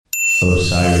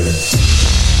Osiris.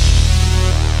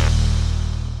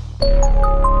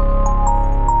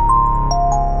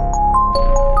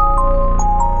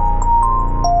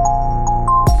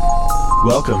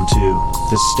 Welcome to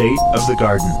The State of the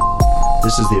Garden.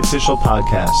 This is the official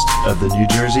podcast of the New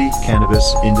Jersey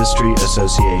Cannabis Industry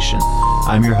Association.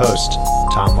 I'm your host,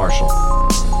 Tom Marshall.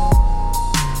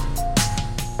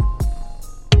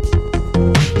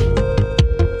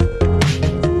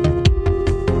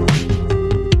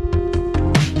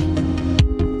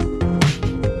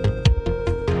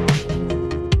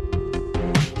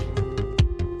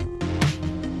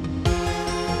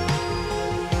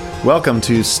 Welcome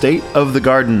to State of the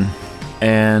Garden,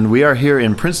 and we are here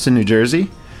in Princeton, New Jersey.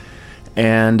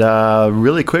 And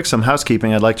really quick, some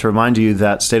housekeeping. I'd like to remind you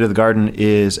that State of the Garden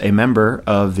is a member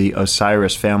of the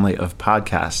Osiris family of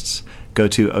podcasts. Go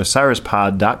to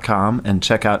osirispod.com and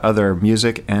check out other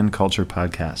music and culture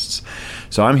podcasts.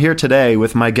 So I'm here today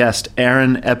with my guest,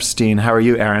 Aaron Epstein. How are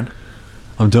you, Aaron?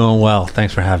 I'm doing well.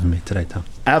 Thanks for having me today, Tom.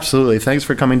 Absolutely. Thanks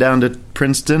for coming down to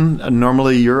Princeton.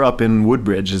 Normally you're up in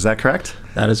Woodbridge, is that correct?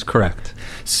 That is correct.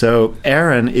 So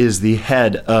Aaron is the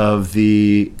head of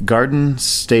the Garden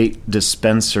State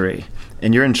Dispensary,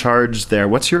 and you're in charge there.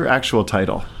 What's your actual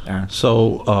title, Aaron?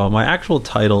 So my actual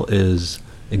title is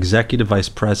Executive Vice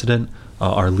President.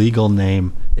 Our legal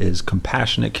name is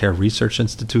Compassionate Care Research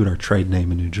Institute. Our trade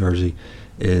name in New Jersey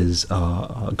is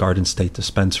Garden State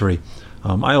Dispensary.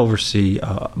 I oversee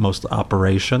most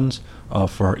operations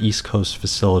for our East Coast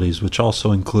facilities, which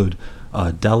also include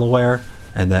Delaware,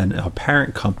 and then our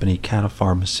parent company, Canna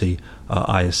Pharmacy.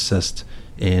 I assist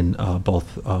in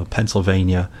both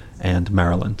Pennsylvania and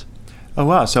Maryland. Oh,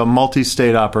 wow. So a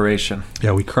multi-state operation.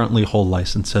 Yeah, we currently hold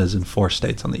licenses in 4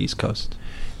 states on the East Coast.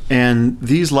 And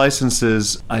these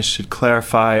licenses, I should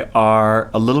clarify, are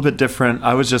a little bit different.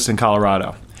 I was just in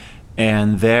Colorado,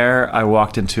 and there I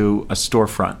walked into a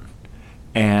storefront.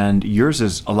 And yours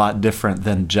is a lot different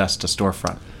than just a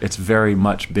storefront. It's very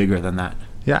much bigger than that.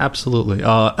 Yeah, absolutely.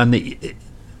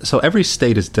 So every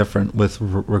state is different with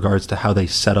regards to how they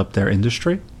set up their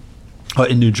industry.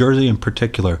 In New Jersey in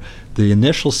particular, the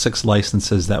initial 6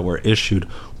 licenses that were issued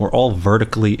were all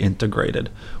vertically integrated,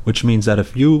 which means that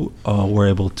if you were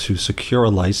able to secure a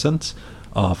license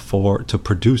to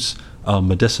produce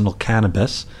medicinal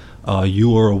cannabis, you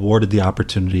were awarded the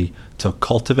opportunity to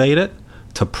cultivate it,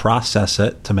 to process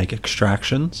it, to make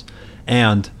extractions,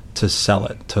 and to sell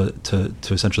it, to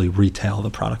essentially retail the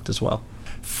product as well.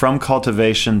 From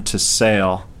cultivation to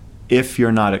sale, if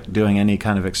you're not doing any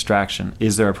kind of extraction,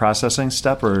 is there a processing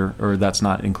step or that's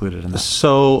not included in that?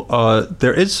 So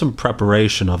there is some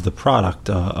preparation of the product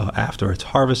after it's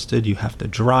harvested. You have to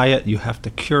dry it, you have to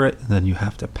cure it, and then you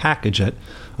have to package it.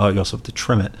 You also have to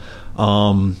trim it.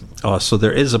 So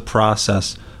there is a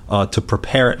process to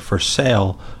prepare it for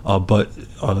sale, but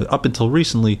up until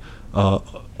recently,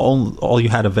 all you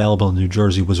had available in New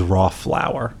Jersey was raw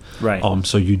flower. Right.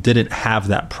 So you didn't have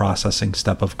that processing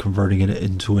step of converting it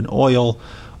into an oil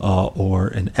or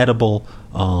an edible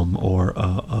or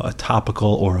a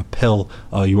topical or a pill.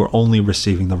 You were only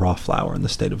receiving the raw flower in the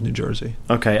state of New Jersey.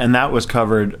 Okay, and that was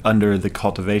covered under the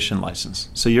cultivation license.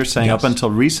 So you're saying Yes. Up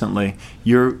until recently,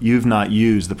 you've not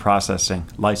used the processing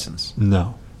license?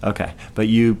 No. Okay, but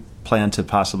you plan to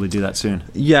possibly do that soon?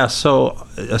 Yeah, so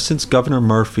since Governor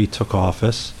Murphy took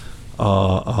office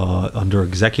under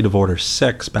Executive Order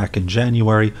 6 back in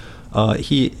January,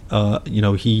 he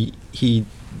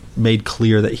made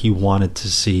clear that he wanted to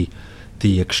see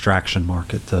the extraction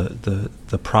market,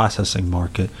 the processing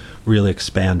market, really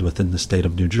expand within the state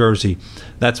of New Jersey.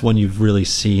 That's when you've really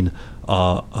seen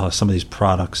some of these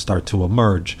products start to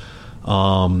emerge.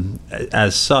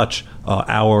 As such,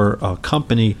 our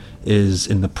company is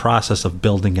in the process of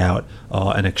building out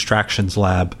an extractions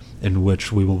lab in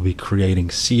which we will be creating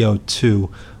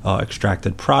CO2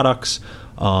 extracted products,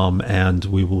 and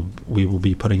we will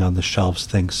be putting on the shelves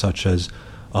things such as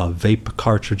vape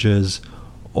cartridges,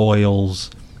 oils,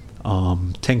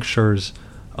 tinctures,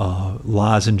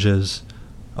 lozenges,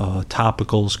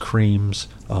 topicals, creams,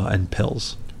 and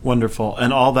pills. Wonderful.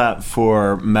 And all that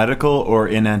for medical or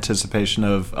in anticipation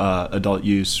of adult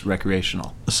use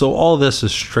recreational? So all this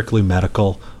is strictly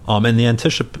medical, and the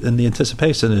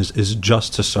anticipation is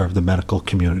just to serve the medical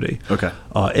community. Okay.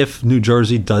 If New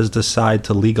Jersey does decide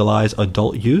to legalize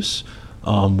adult use,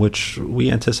 which we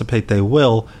anticipate they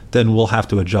will, then we'll have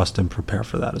to adjust and prepare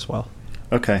for that as well.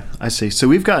 Okay, I see. So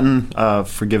we've gotten,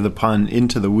 forgive the pun,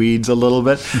 into the weeds a little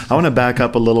bit. I want to back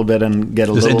up a little bit and get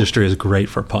a This little... industry is great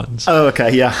for puns. Oh,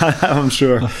 okay, yeah, I'm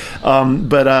sure.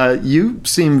 But you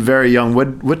seem very young.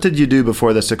 What did you do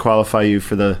before this to qualify you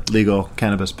for the legal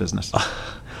cannabis business?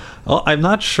 Well, I'm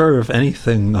not sure if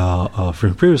anything from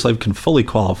your previous life can fully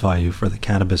qualify you for the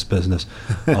cannabis business,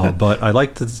 but I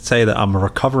like to say that I'm a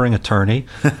recovering attorney.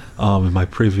 In my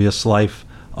previous life,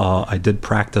 I did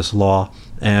practice law,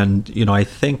 and I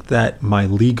think that my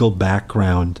legal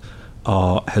background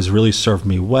has really served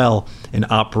me well in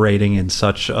operating in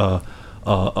such a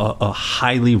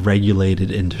highly regulated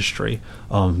industry.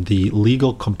 The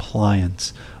legal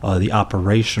compliance, the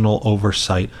operational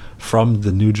oversight from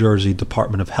the New Jersey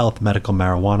Department of Health medical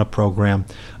marijuana program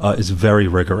is very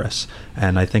rigorous.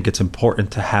 And I think it's important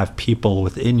to have people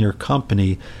within your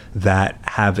company that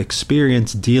have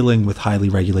experience dealing with highly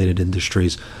regulated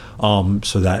industries,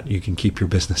 so that you can keep your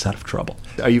business out of trouble.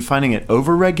 Are you finding it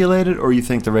overregulated, or you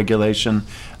think the regulation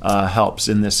helps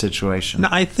in this situation? No,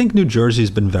 I think New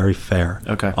Jersey's been very fair.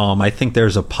 Okay. I think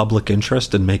there's a public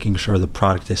interest in making sure the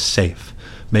product is safe,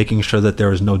 making sure that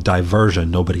there is no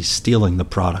diversion, nobody's stealing the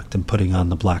product and putting it on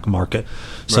the black market.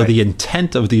 So Right. the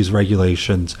intent of these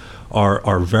regulations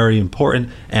are very important,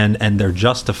 and they're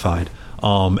justified.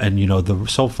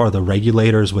 So far the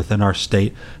regulators within our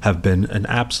state have been an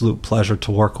absolute pleasure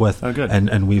to work with. Oh, good.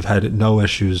 And we've had no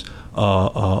issues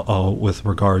with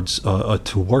regards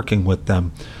to working with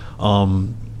them.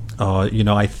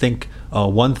 I think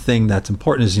one thing that's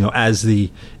important is, as the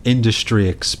industry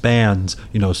expands,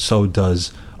 so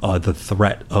does the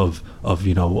threat of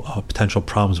potential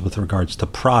problems with regards to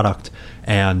product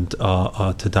and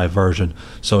to diversion.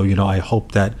 So, I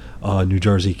hope that New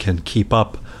Jersey can keep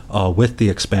up with the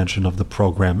expansion of the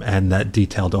program and that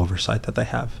detailed oversight that they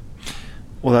have.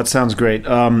 Well, that sounds great.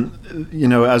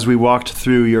 As we walked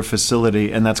through your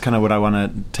facility, and that's kind of what I want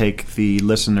to take the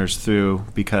listeners through,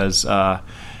 because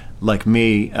like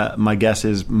me, my guess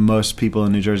is most people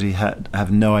in New Jersey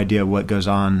have no idea what goes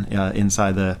on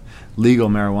inside the legal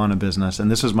marijuana business. And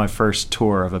this was my first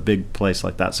tour of a big place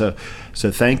like that. So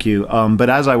thank you. But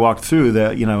as I walked through,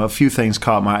 a few things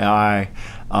caught my eye.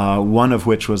 One of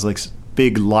which was like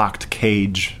big locked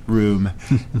cage room,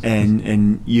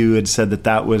 and you had said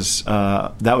that was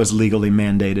legally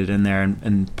mandated in there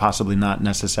and possibly not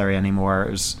necessary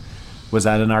anymore. Was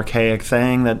that an archaic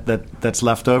thing that's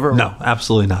left over? No,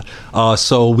 absolutely not.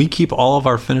 So we keep all of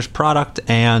our finished product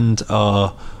and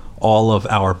all of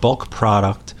our bulk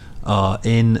product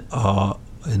in a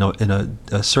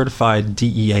certified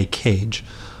DEA cage.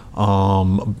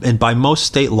 And by most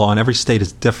state law, and every state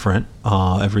is different,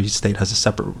 every state has a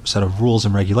separate set of rules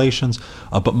and regulations,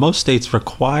 but most states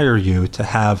require you to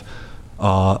have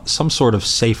some sort of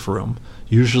safe room.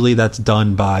 Usually that's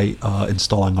done by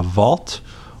installing a vault,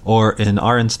 or in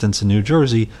our instance in New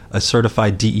Jersey, a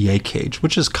certified DEA cage,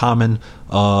 which is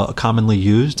commonly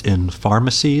used in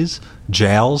pharmacies,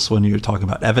 jails, when you're talking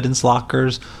about evidence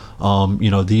lockers.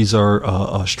 These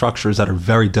are structures that are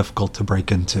very difficult to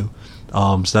break into.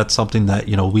 So that's something that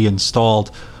we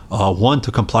installed, one,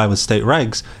 to comply with state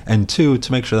regs, and two,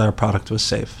 to make sure that our product was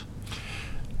safe.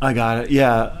 I got it.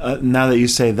 Yeah. Now that you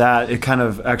say that, it kind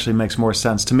of actually makes more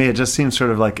sense to me. It just seems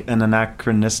sort of like an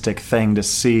anachronistic thing to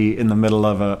see in the middle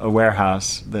of a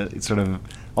warehouse, that it's sort of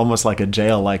almost like a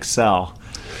jail-like cell,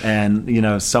 and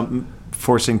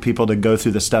forcing people to go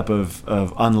through the step of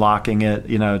unlocking it,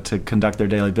 to conduct their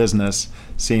daily business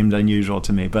seemed unusual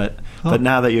to me. But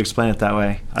now that you explain it that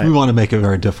way, we want to make it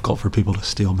very difficult for people to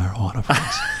steal marijuana from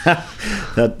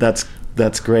us.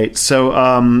 That's great.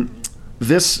 So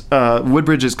this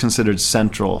Woodbridge is considered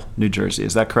central New Jersey.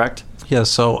 Is that correct? Yeah.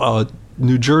 So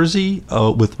New Jersey,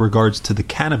 with regards to the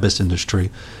cannabis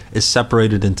industry, is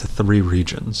separated into 3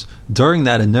 regions. During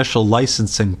that initial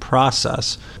licensing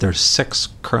process, there's 6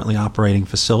 currently operating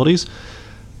facilities.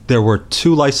 There were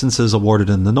 2 licenses awarded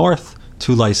in the north,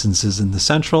 2 licenses in the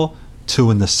central,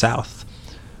 2 in the south.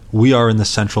 We are in the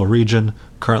central region.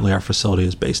 Currently, our facility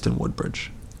is based in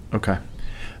Woodbridge. Okay.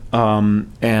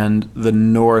 And the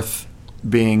north,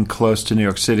 being close to New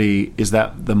York City, is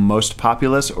that the most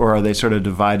populous, or are they sort of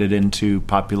divided into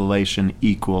population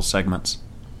equal segments?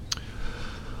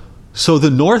 So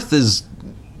the north is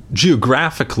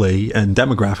geographically and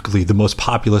demographically the most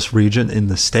populous region in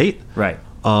the state. Right.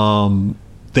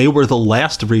 They were the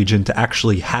last region to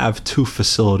actually have 2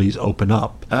 facilities open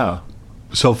up. Oh.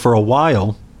 So for a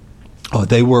while,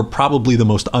 they were probably the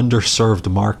most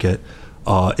underserved market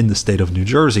in the state of New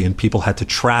Jersey, and people had to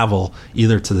travel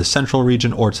either to the central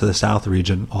region or to the south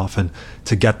region often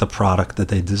to get the product that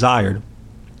they desired.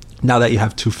 Now that you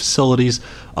have 2 facilities,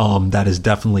 that is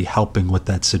definitely helping with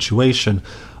that situation.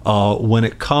 When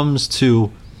it comes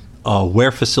to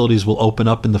where facilities will open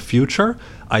up in the future,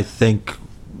 I think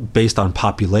based on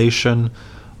population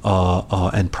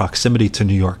and proximity to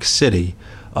New York City,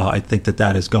 I think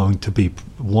that is going to be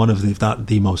one of the, if not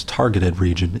the most targeted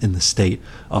region in the state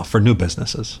for new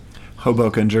businesses.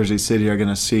 Hoboken and Jersey City are going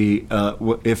to see,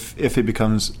 if it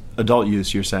becomes adult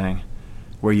use, you're saying,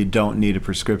 where you don't need a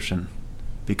prescription,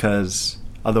 because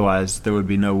otherwise there would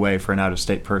be no way for an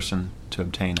out-of-state person to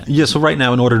obtain it. Yeah, so right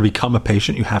now, in order to become a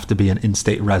patient, you have to be an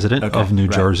in-state resident of New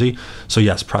Jersey. So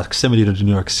yes, proximity to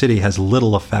New York City has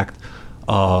little effect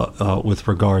with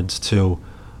regards to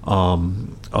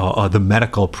the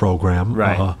medical program.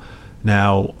 Right.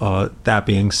 Now, that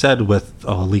being said, with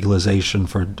legalization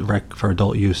for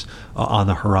adult use on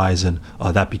the horizon,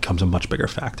 that becomes a much bigger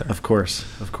factor. Of course.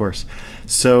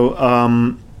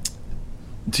 So,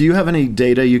 do you have any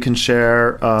data you can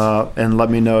share and let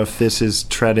me know if this is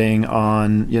treading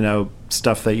on,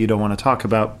 stuff that you don't want to talk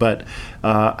about, but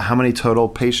how many total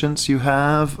patients you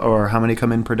have or how many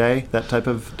come in per day, that type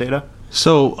of data?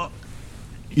 So,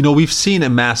 we've seen a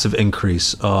massive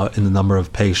increase in the number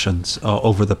of patients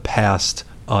over the past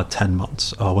 10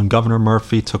 months. When Governor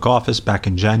Murphy took office back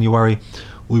in January,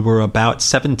 we were about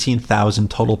 17,000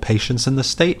 total patients in the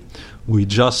state. We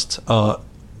just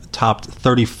topped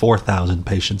 34,000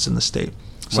 patients in the state.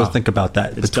 So think about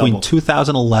that. It's Between doubled.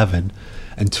 2011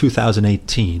 and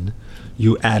 2018,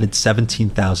 you added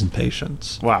 17,000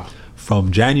 patients. Wow.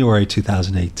 From January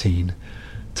 2018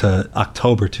 to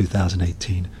October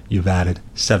 2018, you've added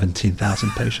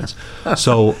 17,000 patients.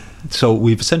 So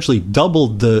we've essentially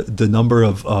doubled the number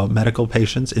of medical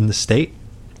patients in the state.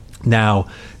 Now,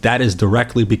 that is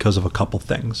directly because of a couple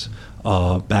things.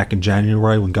 Back in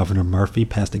January, when Governor Murphy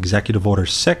passed Executive Order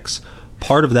 6,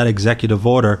 part of that executive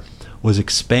order was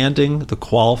expanding the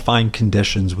qualifying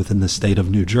conditions within the state of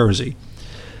New Jersey.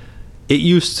 It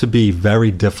used to be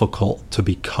very difficult to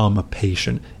become a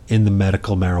patient in the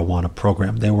medical marijuana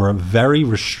program. There were a very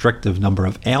restrictive number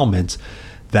of ailments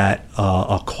that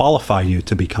qualify you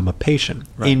to become a patient.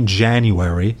 Right. In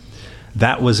January,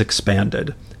 that was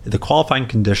expanded. The qualifying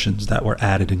conditions that were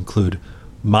added include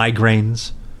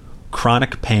migraines,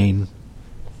 chronic pain,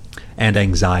 and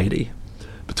anxiety.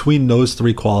 Between those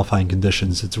three qualifying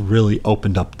conditions, it's really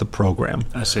opened up the program.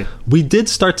 I see. We did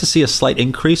start to see a slight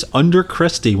increase under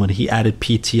Christie when he added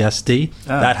PTSD.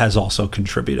 That has also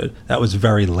contributed. That was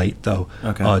very late, though,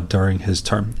 during his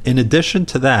term. In addition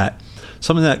to that,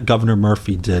 something that Governor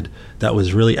Murphy did that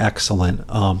was really excellent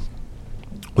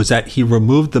was that he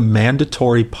removed the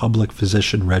mandatory public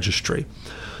physician registry.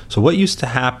 So what used to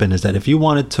happen is that if you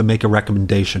wanted to make a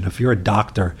recommendation, if you're a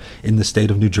doctor in the state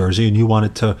of New Jersey and you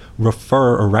wanted to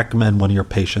refer or recommend one of your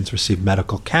patients receive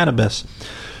medical cannabis,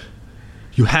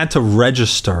 you had to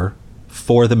register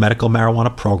for the medical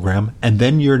marijuana program, and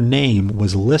then your name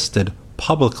was listed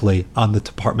publicly on the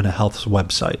Department of Health's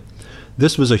website.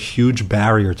 This was a huge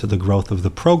barrier to the growth of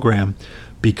the program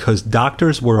because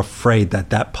doctors were afraid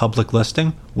that public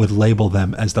listing would label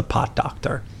them as the pot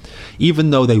doctor.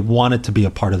 Even though they wanted to be a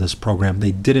part of this program,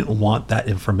 they didn't want that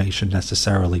information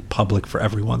necessarily public for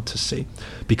everyone to see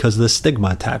because of the stigma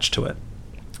attached to it.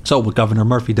 So what Governor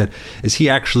Murphy did is he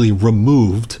actually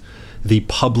removed the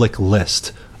public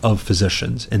list of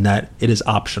physicians in that it is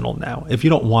optional now. If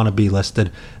you don't want to be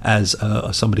listed as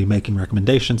somebody making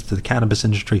recommendations to the cannabis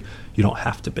industry, you don't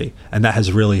have to be. And that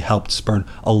has really helped spur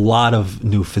a lot of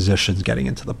new physicians getting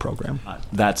into the program.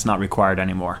 That's not required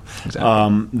anymore.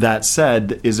 Exactly. That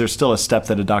said, is there still a step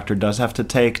that a doctor does have to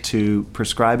take to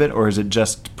prescribe it, or is it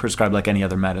just prescribed like any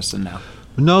other medicine now?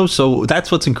 No, so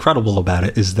that's what's incredible about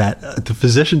it is that the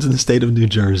physicians in the state of New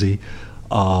Jersey,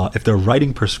 if they're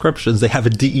writing prescriptions, they have a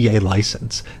DEA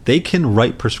license. They can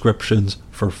write prescriptions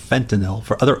for fentanyl,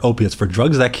 for other opiates, for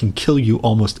drugs that can kill you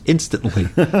almost instantly.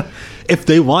 If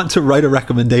they want to write a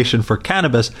recommendation for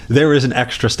cannabis, there is an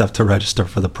extra step to register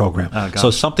for the program.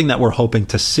 So something that we're hoping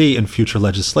to see in future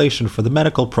legislation for the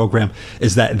medical program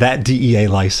is that DEA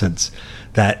license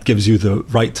that gives you the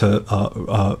right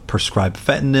to prescribe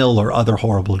fentanyl or other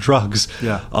horrible drugs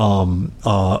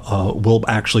will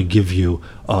actually give you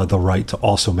the right to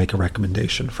also make a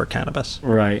recommendation for cannabis.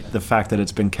 Right. The fact that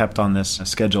it's been kept on this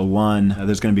Schedule 1,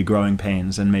 there's going to be growing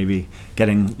pains and maybe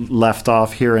getting left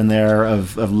off here and there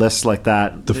of lists like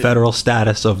that. The federal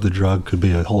status of the drug could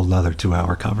be a whole other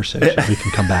 2-hour conversation we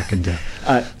can come back and do.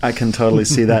 I can totally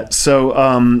see that.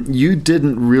 So you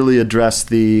didn't really address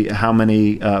the how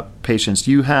many patients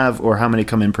you have or how many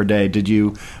come in per day. Did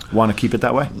you want to keep it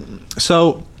that way?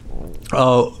 So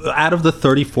out of the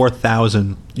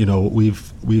 34,000,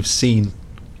 we've seen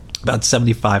about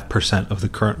 75% of the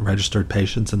current registered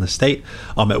patients in the state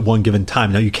at one given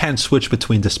time. Now, you can switch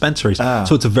between dispensaries,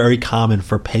 so it's very common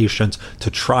for patients to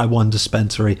try one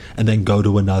dispensary and then go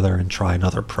to another and try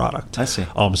another product. I see.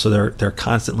 So they're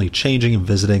constantly changing and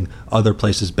visiting other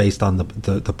places based on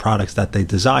the products that they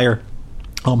desire.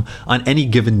 On any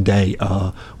given day,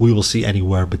 we will see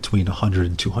anywhere between 100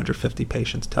 and 250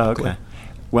 patients typically. Okay.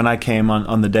 When I came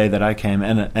on the day that I came,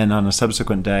 and on a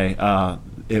subsequent day,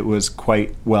 it was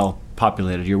quite well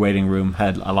populated. Your waiting room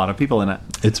had a lot of people in it.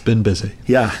 It's been busy.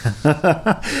 Yeah.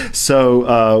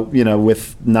 So,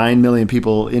 with 9 million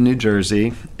people in New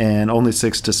Jersey and only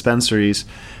 6 dispensaries,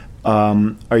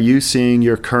 are you seeing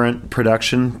your current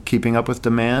production keeping up with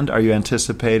demand? Are you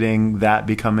anticipating that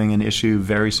becoming an issue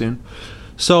very soon?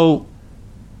 So,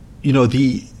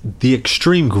 the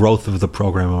extreme growth of the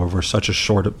program over such a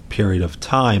short period of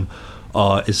time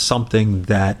is something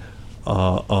that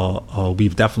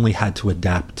we've definitely had to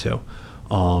adapt to.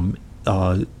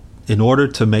 In order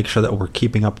to make sure that we're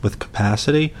keeping up with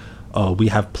capacity, we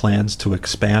have plans to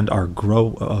expand our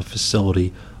grow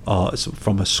facility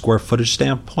from a square footage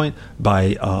standpoint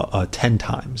by 10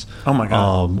 times. Oh my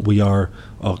God. We are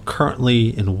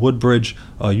currently in Woodbridge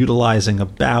utilizing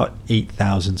about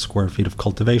 8,000 square feet of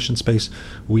cultivation space.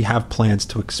 We have plans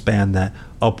to expand that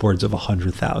upwards of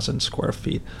 100,000 square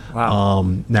feet. Wow.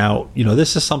 Now,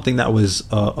 this is something that was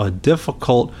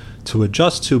difficult to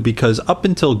adjust to because up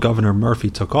until Governor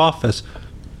Murphy took office,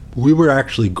 we were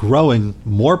actually growing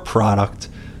more product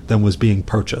than was being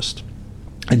purchased.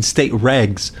 And state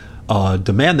regs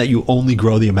demand that you only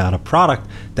grow the amount of product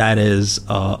that is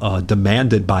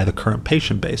demanded by the current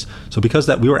patient base. So because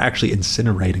that, we were actually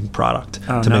incinerating product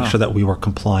make sure that we were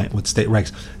compliant with state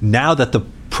regs. Now that the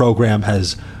program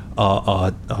has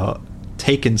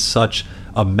taken such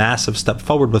a massive step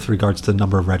forward with regards to the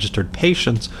number of registered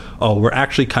patients, we're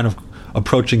actually kind of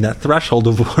approaching that threshold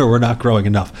of where we're not growing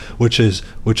enough, which is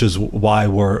why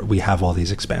we have all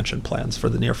these expansion plans for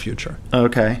the near future.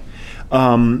 Okay.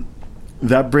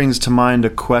 That brings to mind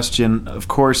a question. Of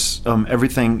course,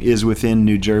 everything is within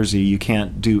New Jersey. You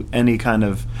can't do any kind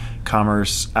of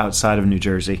commerce outside of New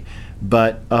Jersey.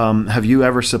 But have you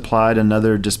ever supplied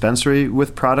another dispensary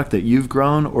with product that you've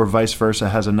grown, or vice versa,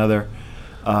 has another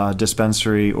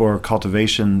dispensary or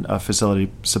cultivation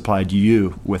facility supplied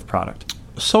you with product?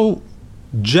 So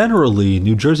generally,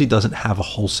 New Jersey doesn't have a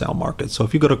wholesale market. So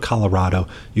if you go to Colorado,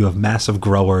 you have massive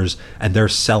growers and they're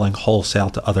selling wholesale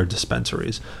to other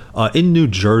dispensaries. In New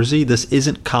Jersey, this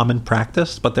isn't common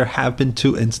practice, but there have been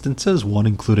 2 instances, one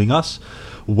including us,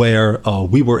 where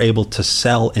we were able to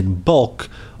sell in bulk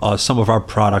some of our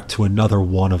product to another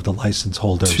one of the license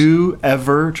holders. 2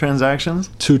 ever transactions?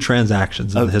 2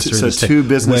 transactions in the history of the state. So 2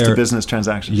 business-to-business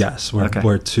transactions? Yes, where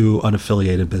 2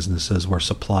 unaffiliated businesses were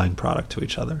supplying product to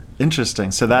each other.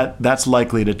 Interesting. So that's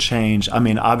likely to change. I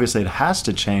mean, obviously it has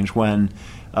to change when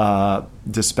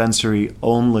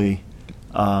dispensary-only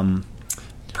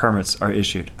permits are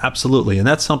issued. Absolutely, and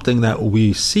that's something that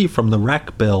we see from the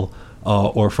rec bill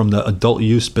or from the adult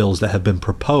use bills that have been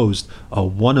proposed.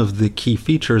 One of the key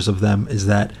features of them is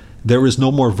that there is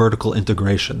no more vertical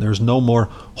integration. There's no more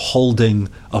holding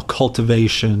a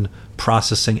cultivation,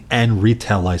 processing, and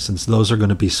retail license. Those are going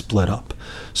to be split up.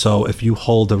 So if you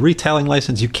hold a retailing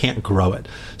license, you can't grow it.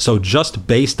 So just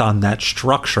based on that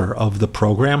structure of the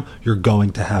program, you're going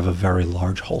to have a very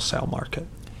large wholesale market.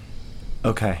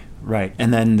 Okay. Right.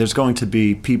 And then there's going to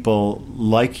be people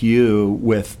like you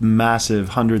with massive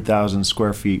 100,000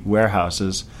 square feet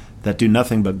warehouses that do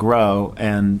nothing but grow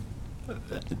and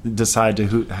decide to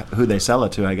who they sell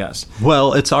it to, I guess.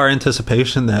 Well, it's our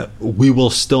anticipation that we will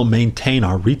still maintain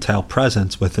our retail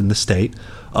presence within the state.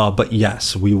 But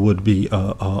yes, we would be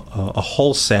a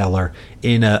wholesaler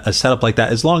in a setup like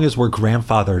that, as long as we're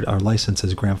grandfathered, our license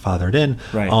is grandfathered in.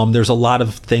 Right. There's a lot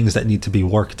of things that need to be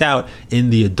worked out in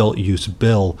the adult use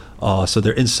bill. So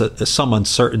there is some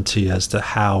uncertainty as to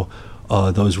how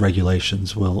those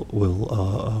regulations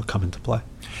will come into play.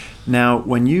 Now,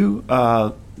 when you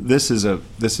this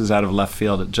is out of left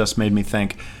field. It just made me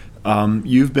think.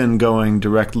 You've been going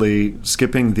directly,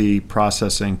 skipping the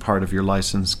processing part of your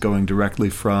license, going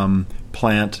directly from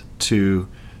plant to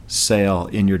sale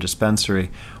in your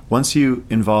dispensary. Once you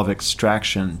involve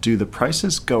extraction, do the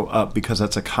prices go up because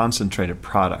that's a concentrated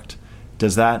product?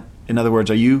 Does that, in other words,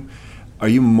 are you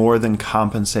more than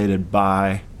compensated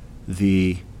by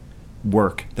the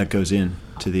work that goes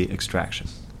into the extraction?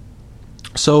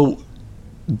 So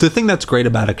the thing that's great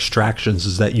about extractions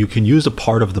is that you can use a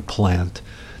part of the plant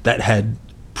that had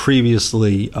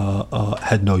previously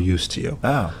had no use to you.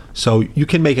 Oh. So you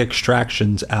can make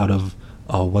extractions out of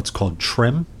what's called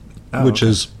trim, which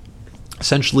is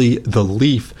essentially the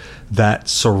leaf that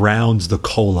surrounds the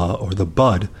cola or the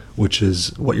bud, which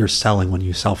is what you're selling when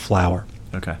you sell flour.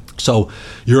 Okay. So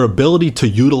your ability to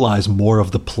utilize more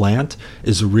of the plant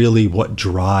is really what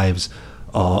drives,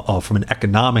 from an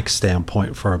economic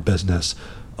standpoint for a business,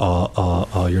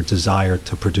 your desire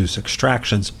to produce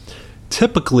extractions.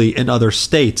 Typically in other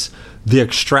states, the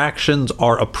extractions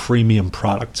are a premium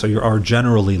product. So you are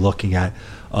generally looking at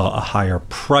a higher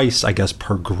price, I guess,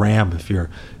 per gram if you're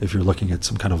looking at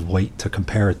some kind of weight to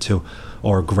compare it to,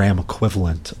 or a gram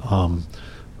equivalent. So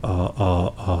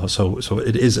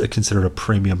it is considered a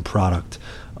premium product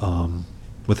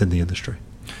within the industry.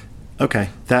 Okay,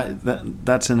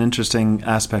 that's an interesting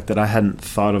aspect that I hadn't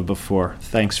thought of before.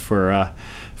 Thanks for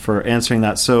answering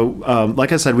that. So,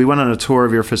 like I said, we went on a tour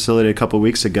of your facility a couple of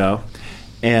weeks ago,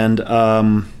 and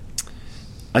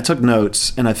I took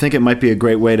notes, and I think it might be a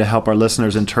great way to help our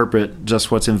listeners interpret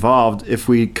just what's involved if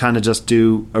we kind of just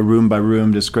do a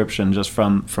room-by-room description just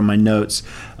from my notes.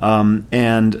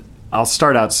 And I'll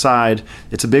start outside.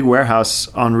 It's a big warehouse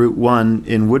on Route 1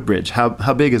 in Woodbridge.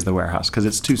 How big is the warehouse? Because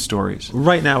it's 2 stories.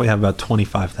 Right now we have about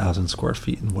 25,000 square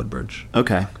feet in Woodbridge.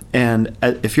 Okay. And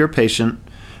if you're a patient,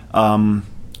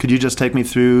 could you just take me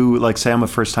through, like, say I'm a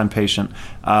first-time patient.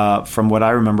 From what I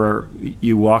remember,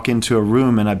 you walk into a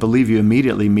room, and I believe you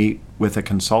immediately meet with a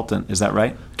consultant. Is that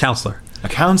right? Counselor. A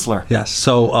counselor. Yes.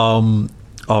 So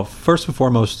first and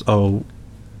foremost,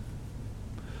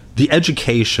 the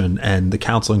education and the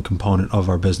counseling component of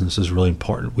our business is really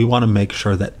important. We want to make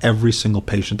sure that every single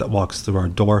patient that walks through our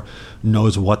door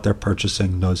knows what they're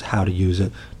purchasing, knows how to use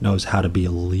it, knows how to be a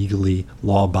legally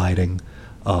law-abiding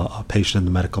a patient in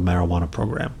the medical marijuana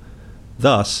program.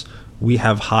 Thus, we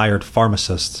have hired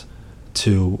pharmacists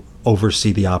to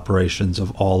oversee the operations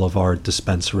of all of our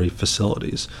dispensary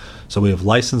facilities. So we have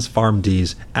licensed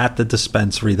PharmDs at the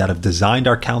dispensary that have designed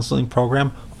our counseling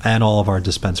program and all of our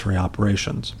dispensary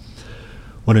operations.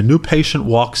 When a new patient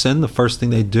walks in, the first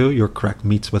thing they do, you're correct,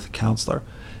 meets with a counselor.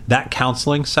 That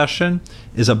counseling session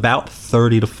is about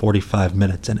 30 to 45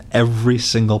 minutes, and every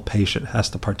single patient has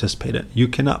to participate in it. You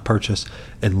cannot purchase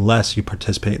unless you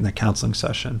participate in the counseling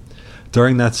session.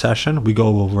 During that session, we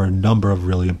go over a number of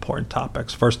really important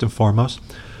topics. First and foremost,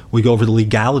 we go over the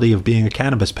legality of being a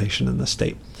cannabis patient in the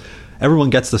state. Everyone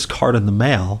gets this card in the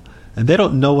mail, and they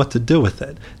don't know what to do with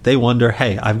it. They wonder,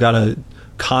 hey, I've got a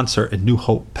concert in New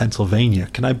Hope, Pennsylvania.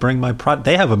 Can I bring my product?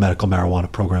 They have a medical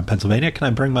marijuana program in Pennsylvania. Can I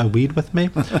bring my weed with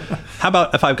me? How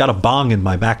about if I've got a bong in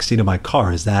my backseat of my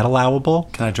car? Is that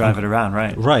allowable? Can I drive it around?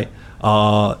 Right. Right.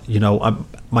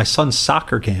 My son's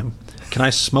soccer game. Can I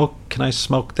smoke? Can I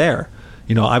smoke there?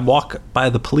 I walk by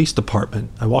the police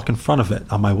department. I walk in front of it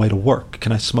on my way to work.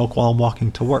 Can I smoke while I'm walking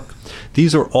to work?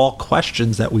 These are all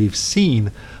questions that we've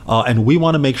seen, and we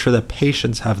want to make sure that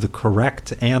patients have the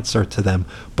correct answer to them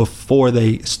before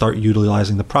they start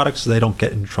utilizing the product so they don't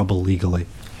get in trouble legally.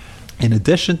 In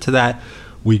addition to that,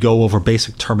 we go over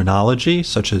basic terminology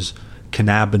such as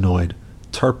cannabinoid,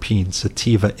 terpene,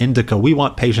 sativa, indica. We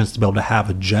want patients to be able to have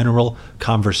a general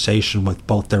conversation with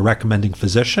both their recommending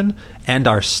physician and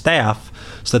our staff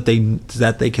so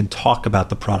that they can talk about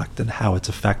the product and how it's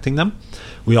affecting them.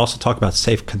 We also talk about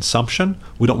safe consumption.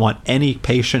 We don't want any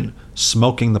patient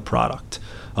smoking the product.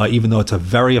 Even though it's a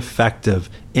very effective,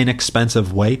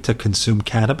 inexpensive way to consume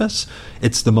cannabis,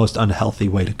 it's the most unhealthy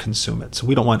way to consume it. So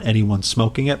we don't want anyone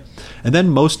smoking it. And then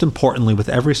most importantly, with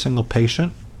every single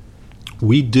patient,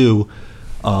 we do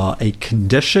a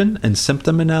condition and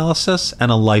symptom analysis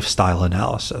and a lifestyle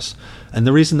analysis. And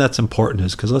the reason that's important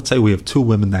is because let's say we have 2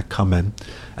 women that come in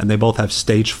and they both have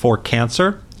stage 4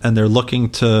 cancer and they're looking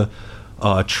to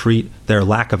treat their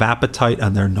lack of appetite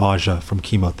and their nausea from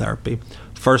chemotherapy.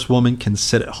 First woman can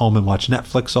sit at home and watch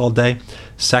Netflix all day.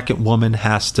 Second woman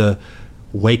has to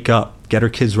wake up, get her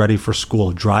kids ready for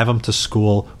school, drive them to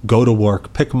school, go to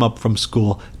work, pick them up from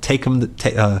school, take them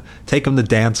to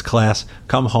dance class,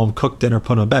 come home, cook dinner,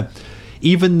 put them to bed.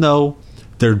 Even though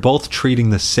they're both treating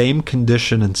the same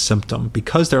condition and symptom,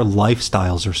 because their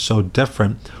lifestyles are so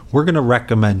different, we're going to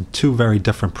recommend 2 very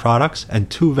different products and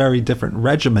 2 very different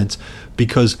regimens,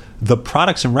 because the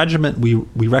products and regimen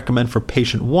we recommend for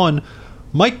patient 1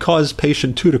 might cause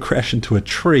patient 2 to crash into a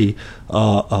tree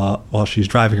while she's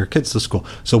driving her kids to school.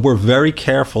 So we're very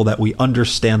careful that we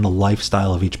understand the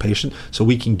lifestyle of each patient so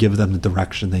we can give them the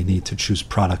direction they need to choose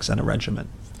products and a regimen.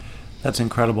 That's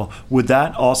incredible. Would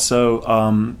that also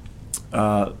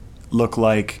look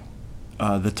like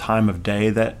the time of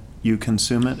day that you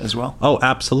consume it as well? Oh,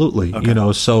 absolutely.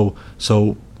 Okay.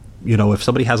 So if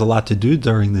somebody has a lot to do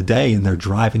during the day and they're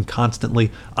driving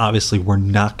constantly, obviously we're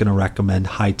not going to recommend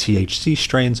high THC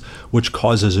strains, which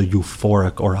causes a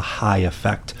euphoric or a high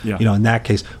effect. Yeah. In that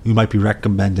case, we might be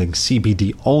recommending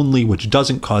CBD only, which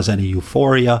doesn't cause any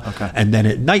euphoria. Okay. And then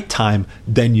at nighttime,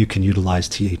 then you can utilize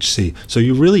THC. So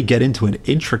you really get into an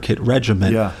intricate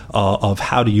regimen of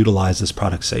how to utilize this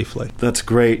product safely. That's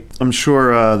great. I'm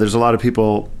sure there's a lot of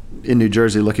people in New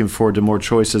Jersey looking forward to more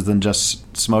choices than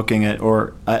just smoking it,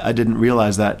 or I didn't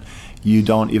realize that you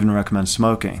don't even recommend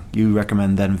smoking. You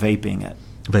recommend then vaping it.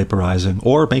 Vaporizing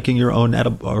or making your own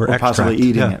edible or extract. Possibly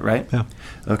eating it, right? Yeah.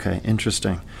 Okay,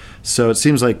 interesting. So it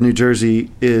seems like New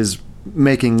Jersey is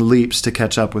making leaps to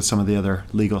catch up with some of the other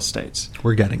legal states.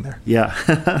 We're getting there. Yeah.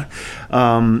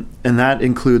 And that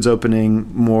includes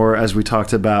opening more, as we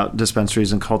talked about,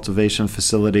 dispensaries and cultivation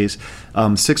facilities.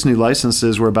 6 new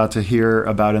licenses we're about to hear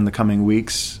about in the coming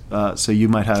weeks. So you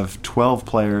might have 12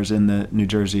 players in the New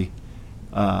Jersey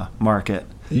market.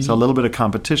 So a little bit of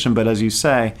competition, but as you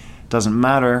say, it doesn't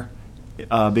matter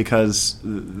because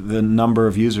the number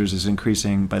of users is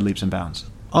increasing by leaps and bounds.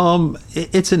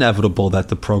 It's inevitable that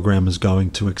the program is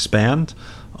going to expand.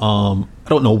 I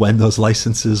don't know when those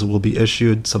licenses will be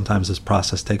issued. Sometimes this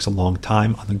process takes a long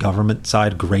time on the government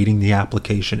side, grading the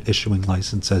application, issuing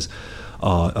licenses,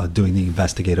 doing the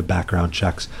investigative background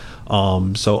checks.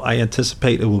 So I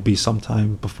anticipate it will be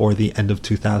sometime before the end of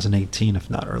 2018, if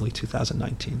not early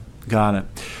 2019. Got it.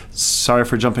 Sorry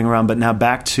for jumping around, but now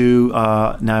back to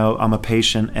now I'm a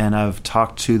patient and I've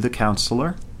talked to the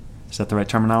counselor. Is that the right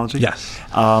terminology? Yes.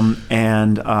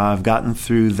 And I've gotten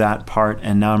through that part,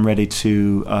 and now I'm ready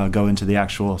to go into the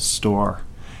actual store.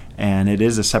 And it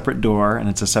is a separate door, and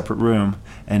it's a separate room.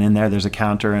 And in there's a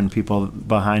counter and people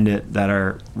behind it that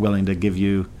are willing to give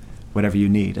you whatever you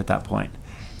need at that point.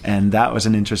 And that was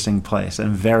an interesting place,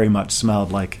 and very much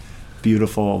smelled like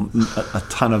beautiful, a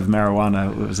ton of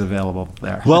marijuana was available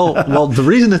there. Well, the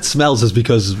reason it smells is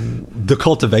because the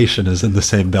cultivation is in the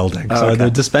same building. So okay.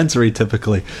 The dispensary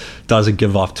typically doesn't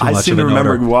give off too much of an odor. I seem to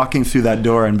remember walking through that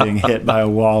door and being hit by a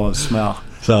wall of smell.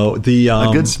 So a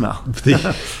good smell.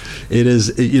 It is,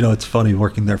 it's funny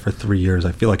working there for 3 years.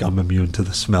 I feel like I'm immune to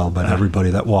the smell, but everybody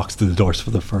that walks through the doors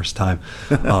for the first time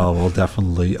will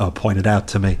definitely point it out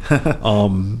to me.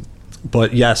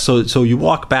 But yeah, so you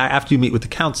walk back, after you meet with the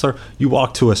counselor, you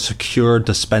walk to a secure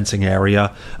dispensing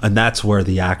area, and that's where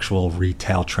the actual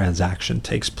retail transaction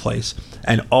takes place.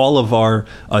 And all of our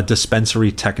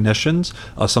dispensary technicians,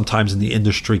 sometimes in the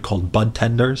industry called bud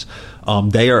tenders,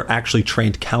 they are actually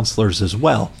trained counselors as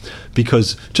well.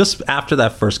 Because just after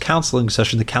that first counseling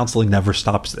session, the counseling never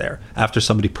stops there. After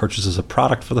somebody purchases a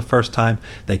product for the first time,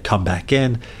 they come back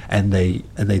in and they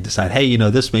decide, hey,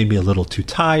 this made me a little too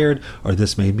tired, or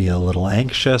this made me a little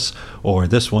anxious, or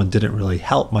this one didn't really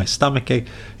help my stomachache.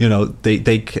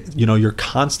 You're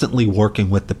constantly working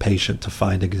with the patient to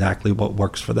find exactly what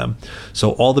works for them.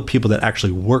 So all the people that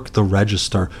actually work the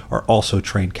register are also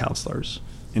trained counselors.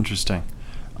 Interesting.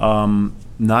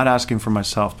 Not asking for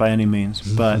myself by any means,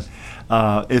 but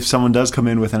if someone does come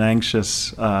in with an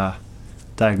anxious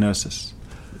diagnosis,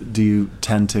 do you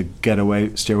tend to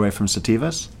steer away from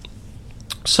sativas?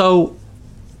 So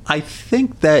I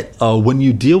think that when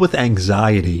you deal with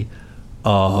anxiety,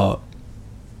 the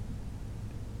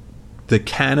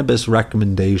cannabis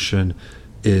recommendation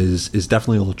is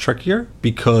definitely a little trickier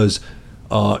because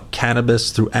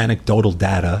cannabis, through anecdotal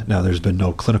data, now there's been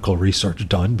no clinical research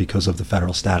done because of the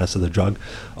federal status of the drug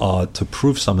to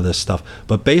prove some of this stuff,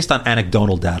 but based on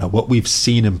anecdotal data, what we've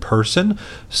seen in person,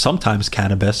 sometimes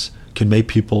cannabis can make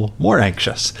people more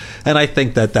anxious. And I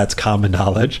think that that's common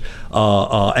knowledge.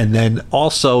 And then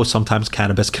also sometimes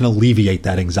cannabis can alleviate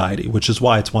that anxiety, which is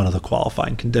why it's one of the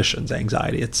qualifying conditions,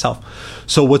 anxiety itself.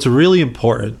 So what's really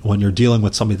important when you're dealing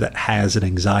with somebody that has an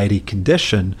anxiety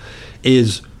condition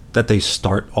is that they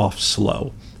start off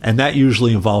slow. And that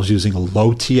usually involves using a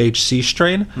low THC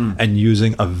strain and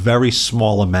using a very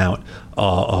small amount,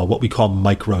 what we call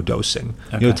microdosing.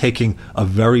 Okay. Taking a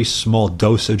very small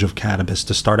dosage of cannabis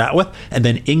to start out with and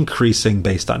then increasing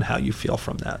based on how you feel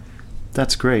from that.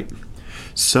 That's great.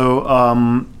 So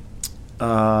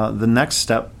the next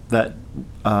step that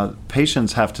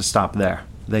patients have to stop there.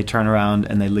 They turn around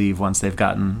and they leave once they've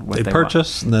gotten what they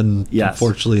purchase, want. and then yes.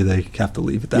 Unfortunately they have to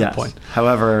leave at that point.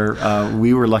 However,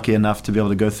 we were lucky enough to be able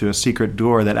to go through a secret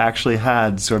door that actually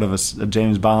had sort of a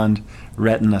James Bond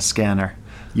retina scanner.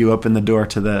 You open the door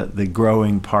to the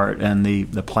growing part and the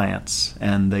plants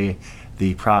and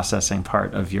the processing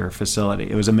part of your facility.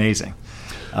 It was amazing.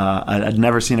 I'd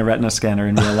never seen a retina scanner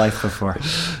in real life before.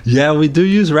 Yeah, we do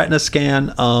use retina scan.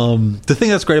 The thing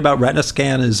that's great about retina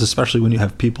scan is, especially when you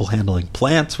have people handling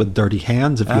plants with dirty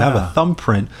hands, if you have a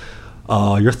thumbprint,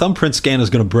 your thumbprint scan is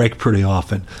going to break pretty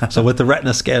often. So with the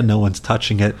retina scan, no one's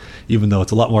touching it, even though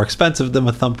it's a lot more expensive than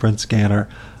a thumbprint scanner.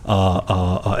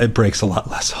 It breaks a lot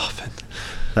less often.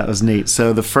 That was neat.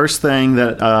 So the first thing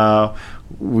that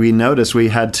we noticed, we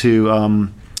had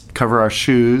to cover our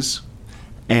shoes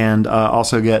and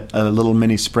also get a little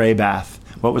mini spray bath.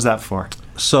 What was that for?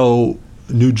 So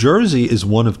New Jersey is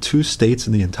one of 2 states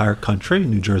in the entire country,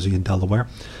 New Jersey and Delaware,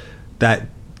 that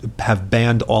have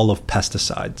banned all of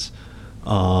pesticides.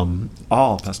 All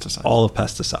pesticides? All of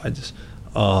pesticides.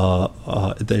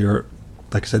 They are,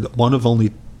 like I said, one of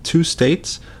only 2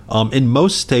 states. In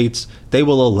most states, they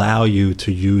will allow you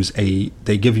to use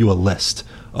they give you a list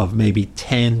of maybe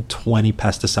 10, 20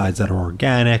 pesticides that are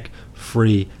organic,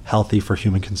 free, healthy for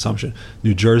human consumption.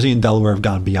 New Jersey and Delaware have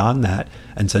gone beyond that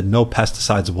and said no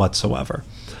pesticides whatsoever.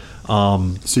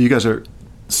 So you guys are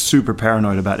super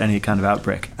paranoid about any kind of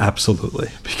outbreak. Absolutely,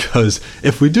 because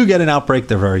if we do get an outbreak,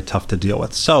 they're very tough to deal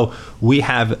with. So we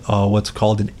have what's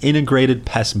called an integrated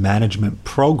pest management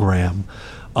program,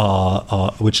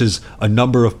 which is a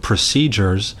number of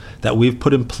procedures that we've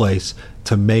put in place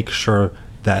to make sure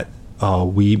that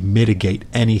we mitigate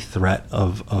any threat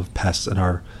of pests in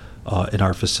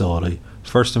our facility.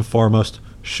 First and foremost,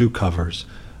 shoe covers.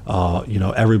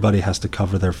 Everybody has to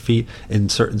cover their feet in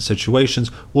certain situations.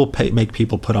 We'll make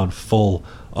people put on full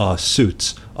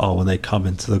suits when they come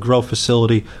into the grow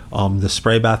facility. The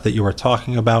spray bath that you were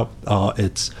talking about,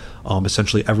 it's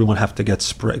essentially everyone has to get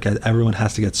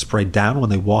sprayed down when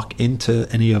they walk into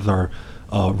any of our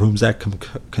rooms that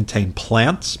contain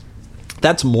plants.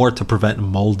 That's more to prevent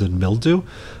mold and mildew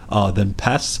than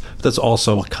pests. But that's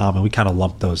also common. We kind of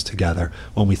lump those together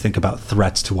when we think about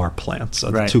threats to our plants.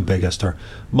 The 2 biggest are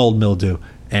mold, mildew,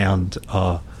 and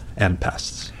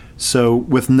pests. So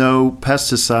with no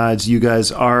pesticides, you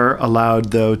guys are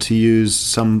allowed, though, to use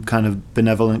some kind of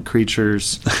benevolent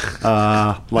creatures,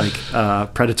 like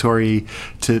predatory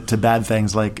to bad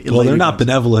things like... Well, they're not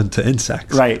benevolent to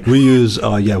insects. Right. We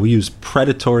use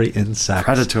predatory insects.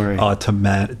 Predatory.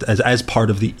 As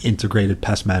part of the integrated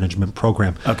pest management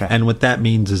program. Okay. And what that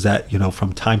means is that,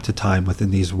 from time to time within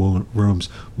these rooms,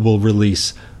 we'll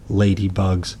release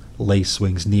ladybugs,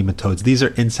 lacewings, nematodes. These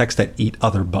are insects that eat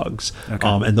other bugs,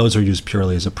 and those are used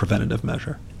purely as a preventative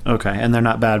measure. Okay, and they're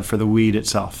not bad for the weed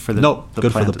itself? For the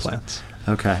good plant for the plants.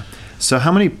 Okay. So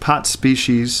how many pot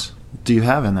species do you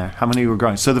have in there? How many were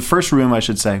growing? So the first room, I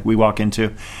should say, we walk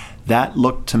into, that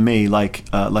looked to me like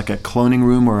a cloning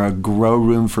room or a grow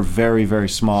room for very, very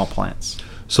small plants.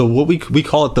 So what we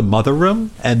call it the mother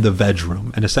room and the veg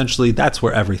room, and essentially that's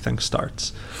where everything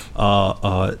starts.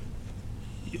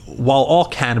 While all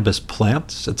cannabis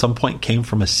plants at some point came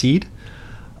from a seed,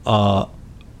 the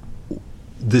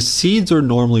seeds are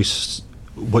normally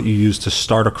what you use to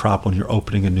start a crop when you're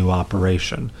opening a new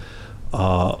operation.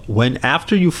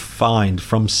 After you find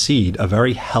from seed a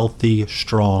very healthy,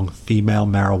 strong female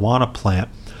marijuana plant,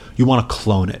 you want to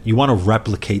clone it. You want to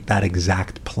replicate that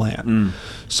exact plant.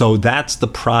 So that's the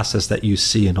process that you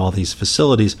see in all these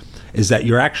facilities, is that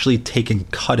you're actually taking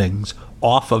cuttings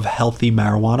off of healthy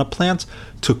marijuana plants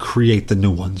to create the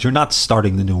new ones. You're not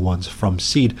starting the new ones from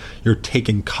seed. You're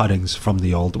taking cuttings from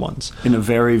the old ones. In a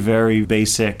very, very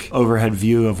basic overhead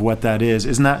view of what that is,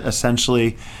 isn't that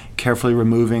essentially carefully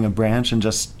removing a branch and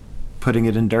just putting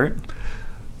it in dirt?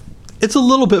 It's a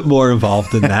little bit more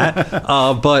involved than that,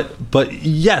 but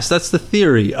yes, that's the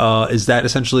theory. Is that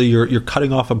essentially you're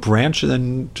cutting off a branch and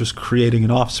then just creating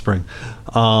an offspring.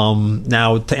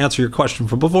 Now, to answer your question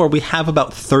from before, we have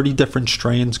about 30 different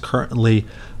strains currently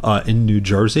in New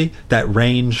Jersey that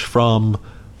range from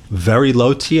very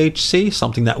low THC,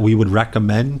 something that we would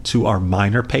recommend to our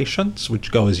minor patients, which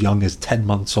go as young as 10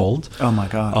 months old. Oh my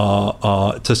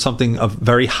God. To something of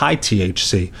very high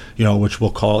THC, which will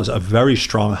cause a very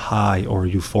strong high or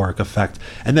euphoric effect,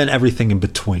 and then everything in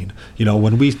between.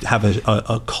 When we have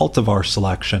a cultivar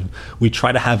selection, we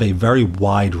try to have a very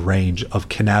wide range of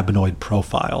cannabinoid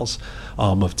profiles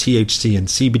of THC and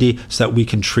CBD so that we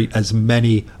can treat as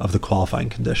many of the qualifying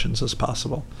conditions as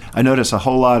possible. I notice a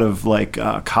whole lot of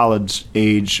college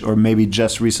age or maybe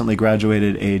just recently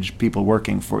graduated age people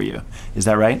working for you. Is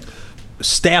that right?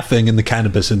 Staffing in the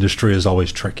cannabis industry is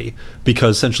always tricky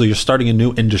because essentially you're starting a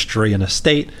new industry in a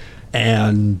state,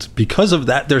 and because of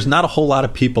that, there's not a whole lot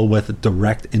of people with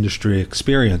direct industry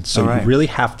experience. So You really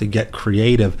have to get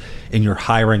creative in your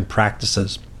hiring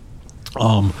practices.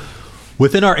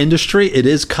 Within our industry, it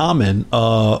is common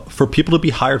for people to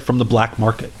be hired from the black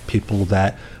market, people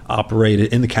that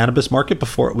operated in the cannabis market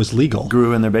before it was legal.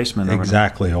 Grew in their basement.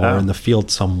 Exactly, or in the field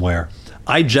somewhere.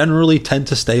 I generally tend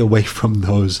to stay away from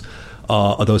those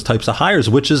types of hires,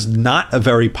 which is not a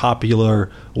very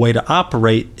popular way to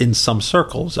operate in some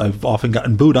circles. I've often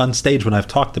gotten booed on stage when I've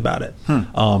talked about it.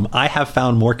 I have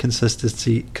found more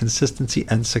consistency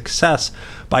and success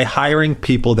by hiring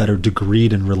people that are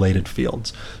degreed in related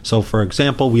fields. So, for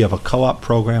example, we have a co-op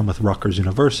program with Rutgers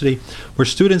University where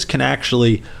students can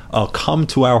actually come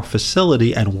to our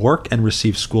facility and work and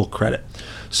receive school credit.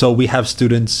 So we have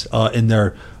students in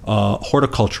their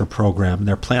horticulture program,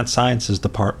 their plant sciences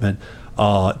department,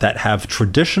 that have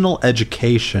traditional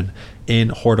education in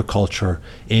horticulture,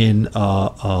 in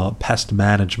pest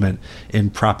management, in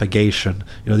propagation.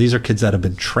 These are kids that have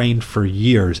been trained for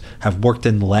years, have worked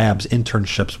in labs,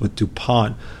 internships with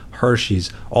DuPont,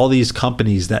 Hershey's, all these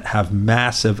companies that have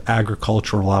massive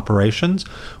agricultural operations.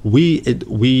 We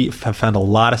have found a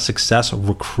lot of success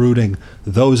recruiting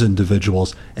those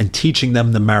individuals and teaching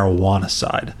them the marijuana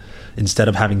side, instead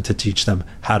of having to teach them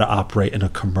how to operate in a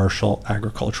commercial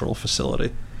agricultural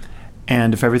facility.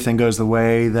 And if everything goes the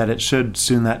way that it should,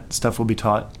 soon that stuff will be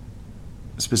taught,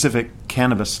 specific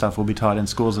cannabis stuff will be taught in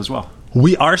schools as well.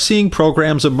 We are seeing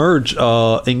programs emerge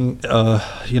in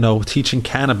teaching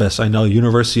cannabis. I know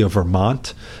University of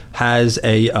Vermont has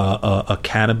a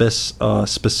cannabis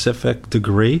specific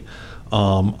degree.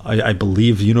 I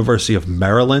believe the University of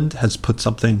Maryland has put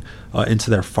something into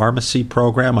their pharmacy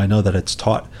program. I know that it's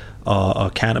taught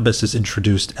cannabis is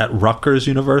introduced at Rutgers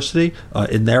University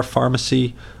in their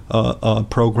pharmacy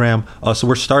program. So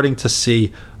we're starting to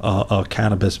see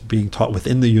cannabis being taught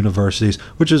within the universities,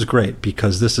 which is great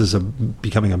because this is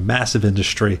becoming a massive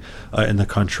industry in the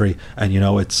country. And,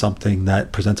 it's something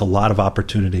that presents a lot of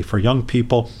opportunity for young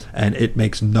people. And it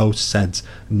makes no sense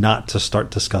not to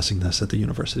start discussing this at the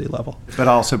university level. But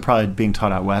also probably being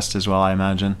taught out west as well, I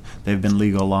imagine. They've been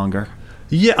legal longer.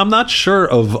 Yeah, I'm not sure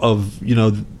of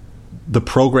the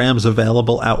programs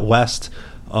available out west.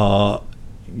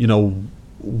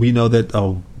 We know that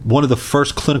one of the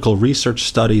first clinical research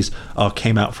studies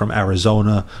came out from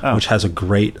Arizona, which has a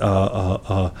great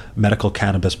medical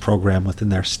cannabis program within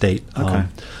their state. Okay.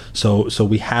 So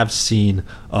we have seen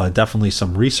definitely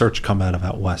some research come out of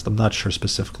out west. I'm not sure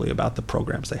specifically about the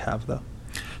programs they have, though.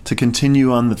 To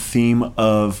continue on the theme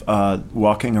of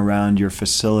walking around your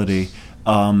facility,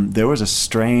 there was a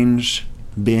strange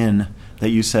bin that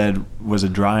you said was a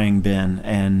drying bin,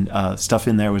 and stuff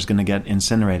in there was going to get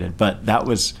incinerated. But that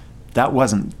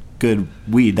wasn't good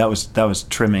weed. That was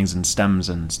trimmings and stems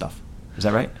and stuff. Is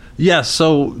that right? Yeah.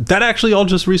 So that actually all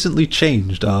just recently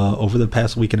changed over the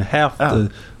past week and a half.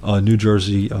 The New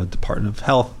Jersey Department of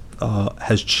Health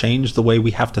has changed the way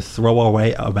we have to throw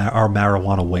away our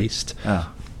marijuana waste.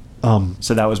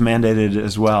 So that was mandated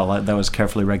as well. That was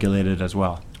carefully regulated as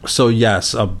well. So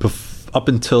yes, up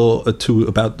until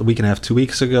about a week and a half, 2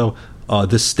 weeks ago,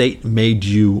 the state made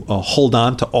you hold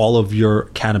on to all of your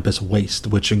cannabis waste,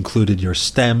 which included your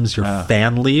stems, your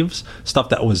fan leaves, stuff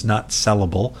that was not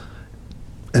sellable.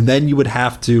 And then you would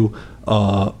have to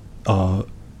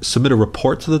submit a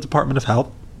report to the Department of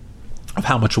Health of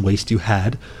how much waste you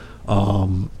had,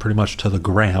 pretty much to the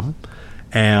gram.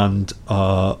 And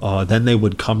then they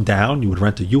would come down, you would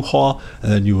rent a U-Haul,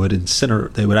 and then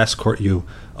they would escort you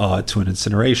to an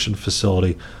incineration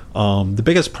facility. The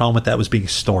biggest problem with that was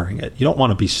storing it. You don't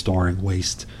want to be storing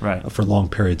waste for long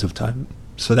periods of time.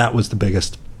 So that was the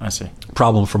biggest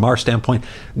problem from our standpoint.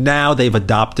 Now they've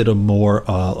adopted a more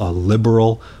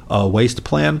liberal waste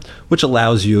plan, which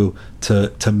allows you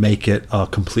to make it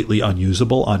completely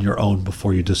unusable on your own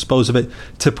before you dispose of it.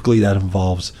 Typically that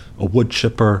involves a wood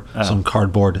chipper, some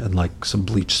cardboard, and like some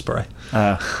bleach spray.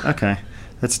 Okay.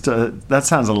 That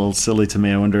sounds a little silly to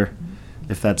me. I wonder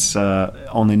if that's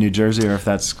only New Jersey or if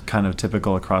that's kind of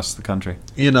typical across the country.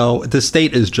 The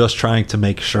state is just trying to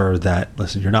make sure that,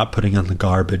 listen, you're not putting in the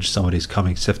garbage, somebody's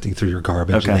coming, sifting through your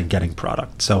garbage, and then getting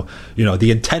product. So,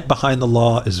 the intent behind the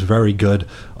law is very good.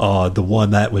 The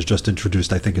one that was just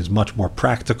introduced, I think, is much more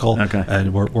practical,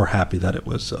 and we're happy that it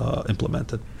was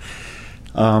implemented.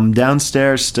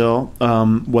 Downstairs still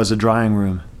was a drying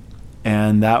room.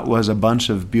 And that was a bunch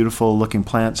of beautiful looking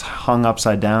plants hung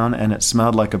upside down, and it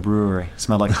smelled like a brewery. It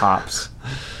smelled like hops.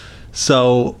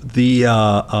 So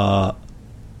so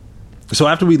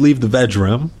after we leave the veg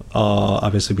room,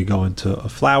 obviously we go into a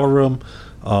flower room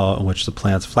in which the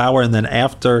plants flower, and then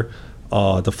after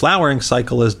the flowering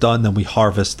cycle is done, then we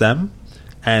harvest them,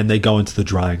 and they go into the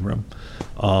drying room.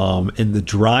 In the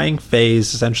drying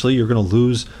phase, essentially, you're going to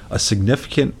lose a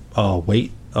significant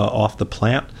weight off the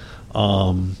plant.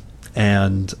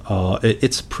 and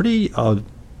it's a pretty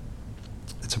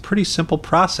simple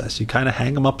process. You kind of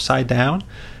hang them upside down,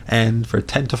 and for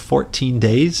 10 to 14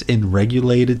 days in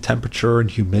regulated temperature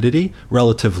and humidity,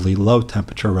 relatively low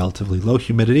temperature, relatively low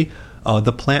humidity,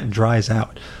 the plant dries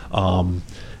out. The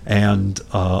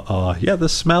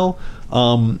smell,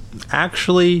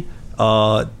 actually,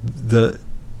 the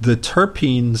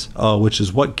terpenes, which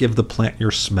is what give the plant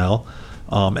your smell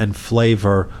and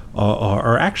flavor,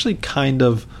 are actually kind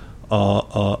of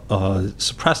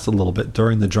suppressed a little bit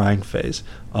during the drying phase.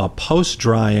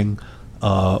 Post-drying,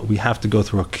 we have to go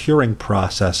through a curing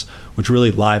process, which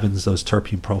really livens those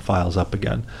terpene profiles up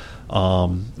again.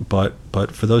 But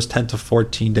for those 10 to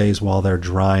 14 days while they're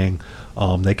drying,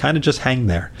 they kind of just hang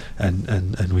there,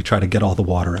 and we try to get all the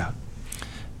water out.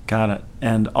 Got it.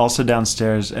 And also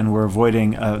downstairs, and we're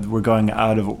going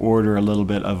out of order a little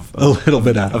bit of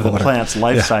the plant's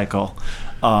life cycle.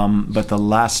 But the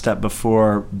last step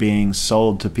before being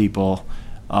sold to people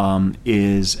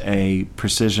is a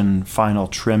precision final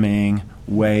trimming,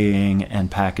 weighing, and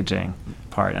packaging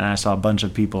part. And I saw a bunch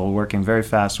of people working very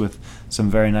fast with some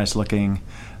very nice looking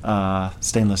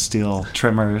stainless steel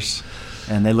trimmers.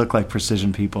 And they look like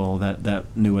precision people that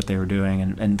knew what they were doing,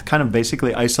 and kind of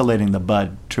basically isolating the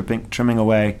bud, trimming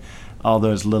away all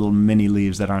those little mini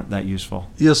leaves that aren't that useful.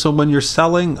 Yeah, so when you're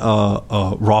selling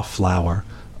raw flower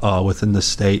within the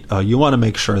state, you want to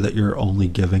make sure that you're only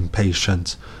giving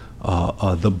patients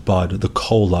the bud, the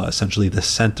cola, essentially the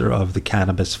center of the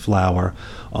cannabis flower.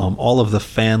 All of the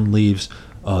fan leaves,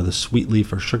 the sweet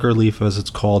leaf or sugar leaf as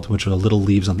it's called, which are the little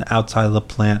leaves on the outside of the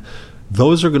plant,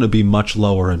 those are going to be much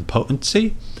lower in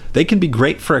potency. They can be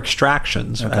great for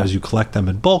extractions as you collect them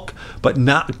in bulk, but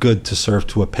not good to serve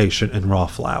to a patient in raw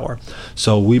flower.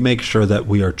 So we make sure that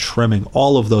we are trimming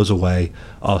all of those away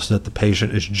so that the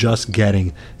patient is just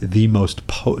getting the most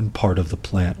potent part of the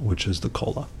plant, which is the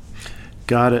cola.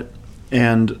 Got it.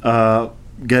 And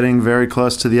getting very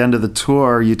close to the end of the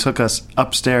tour, you took us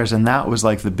upstairs, and that was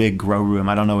like the big grow room.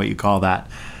 I don't know what you call that,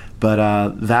 but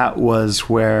that was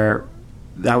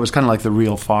kind of like the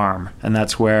real farm, and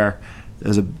that's where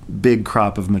there's a big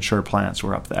crop of mature plants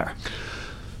were up there.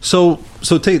 So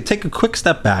take a quick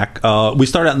step back. We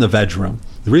start out in the veg room.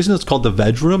 The reason it's called the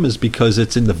veg room is because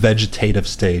it's in the vegetative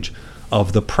stage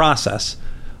of the process.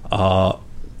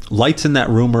 Lights in that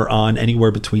room are on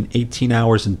anywhere between 18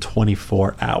 hours and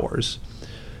 24 hours.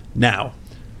 Now,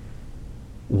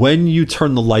 when you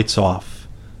turn the lights off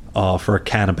for a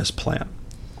cannabis plant,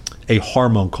 a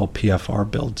hormone called PFR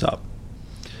builds up.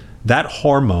 That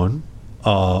hormone,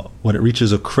 when it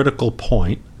reaches a critical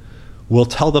point, will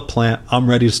tell the plant, I'm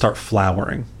ready to start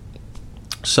flowering.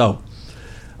 So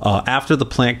after the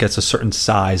plant gets a certain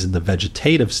size in the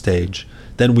vegetative stage,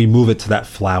 then we move it to that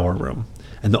flower room.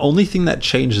 And the only thing that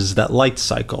changes is that light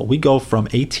cycle. We go from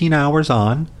 18 hours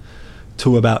on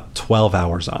to about 12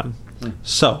 hours on.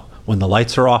 So when the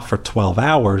lights are off for 12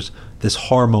 hours, this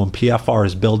hormone PFR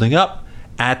is building up.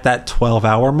 At that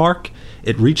 12-hour mark,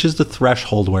 it reaches the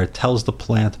threshold where it tells the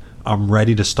plant, I'm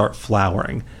ready to start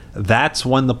flowering. That's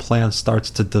when the plant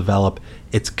starts to develop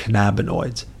its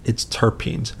cannabinoids, its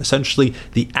terpenes, essentially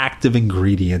the active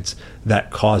ingredients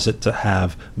that cause it to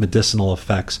have medicinal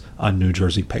effects on New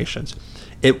Jersey patients.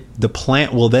 The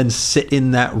plant will then sit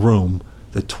in that room,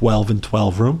 the 12 and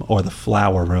 12 room or the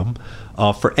flower room,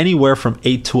 for anywhere from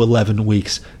 8 to 11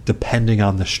 weeks, depending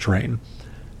on the strain.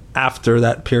 After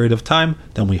that period of time,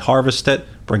 then we harvest it,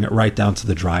 bring it right down to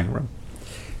the drying room.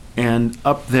 And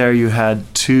up there you had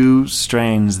two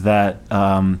strains that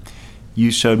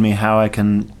you showed me how I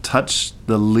can touch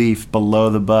the leaf below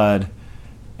the bud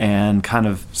and kind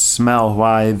of smell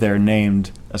why they're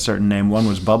named a certain name. One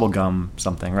was bubblegum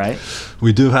something, right?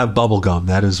 We do have bubblegum.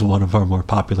 That is one of our more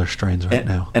popular strains right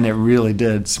now. And it really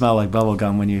did smell like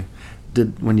bubblegum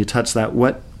when you touched that.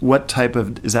 What type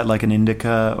of, is that like an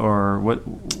indica, or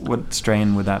what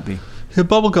strain would that be? Yeah,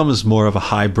 bubblegum is more of a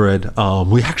hybrid.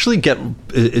 We actually get,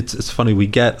 it's funny, we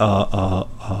get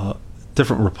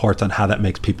different reports on how that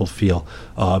makes people feel,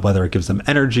 whether it gives them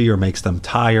energy or makes them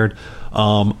tired.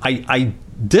 I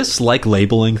dislike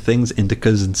labeling things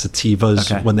indicas and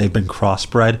sativas when they've been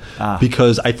crossbred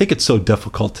because I think it's so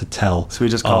difficult to tell. So we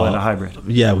just call it a hybrid.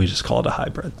 Yeah, we just call it a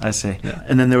hybrid. I see. Yeah.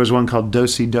 And then there was one called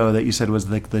Do-Si-Do that you said was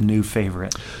like the new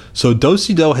favorite. So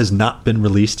Do-Si-Do has not been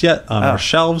released yet on our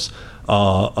shelves.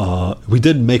 We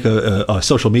did make a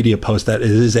social media post that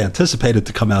it is anticipated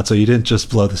to come out, so you didn't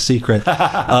just blow the secret.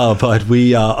 But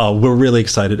we're really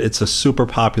excited. It's a super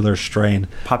popular strain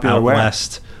out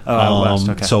west. Out west.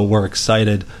 Okay. So we're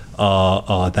excited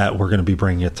that we're going to be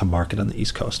bringing it to market on the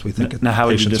East Coast. We think now, how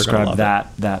would you describe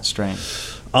that strain?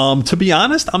 To be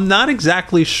honest, I'm not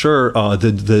exactly sure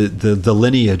the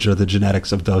lineage or the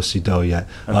genetics of Do-si-do yet.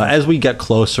 Okay. As we get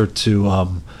closer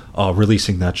to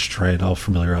releasing that strain, I'll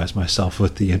familiarize myself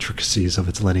with the intricacies of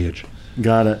its lineage.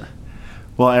 Got it.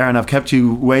 Well, Aaron, I've kept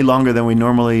you way longer than we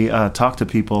normally talk to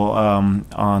people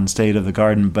on State of the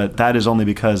Garden, but that is only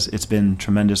because it's been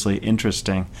tremendously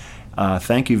interesting.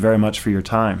 Thank you very much for your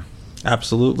time.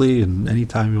 Absolutely, and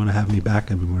anytime you want to have me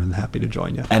back, I'd be more than happy to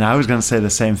join you. And I was going to say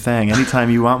the same thing. Anytime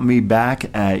you want me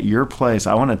back at your place,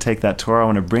 I want to take that tour. I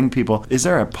want to bring people. Is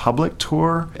there a public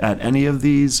tour at any of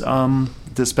these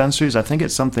dispensaries? I think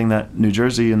it's something that New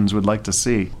Jerseyans would like to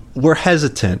see. We're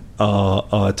hesitant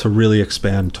to really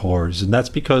expand tours, and that's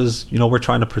because we're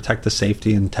trying to protect the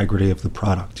safety and integrity of the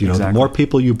product. Exactly. The more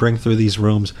people you bring through these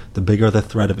rooms, the bigger the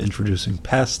threat of introducing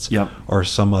pests or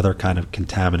some other kind of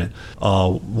contaminant.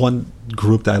 One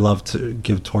group that I love to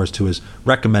give tours to is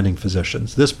recommending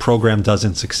physicians. This program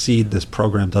doesn't succeed, this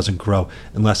program doesn't grow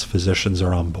unless physicians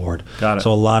are on board. Got it.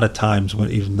 So a lot of times,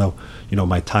 even though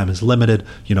my time is limited,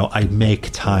 I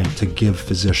make time to give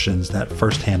physicians that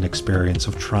firsthand experience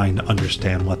of trying to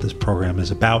understand what this program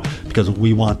is about, because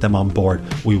we want them on board.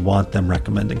 We want them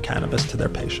recommending cannabis to their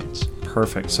patients.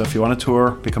 Perfect. So if you want a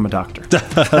tour, become a doctor.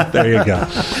 There you go.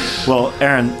 Well,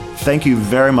 Aaron, thank you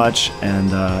very much,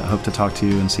 and hope to talk to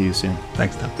you and see you soon.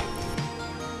 Thanks, Tim.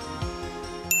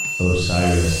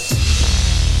 Osiris.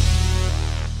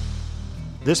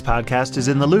 This podcast is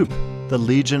In the Loop, the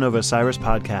Legion of Osiris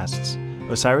podcasts.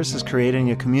 Osiris is creating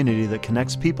a community that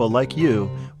connects people like you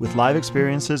with live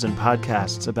experiences and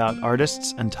podcasts about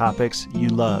artists and topics you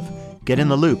love. Get in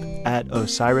the loop at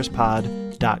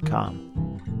osirispod.com.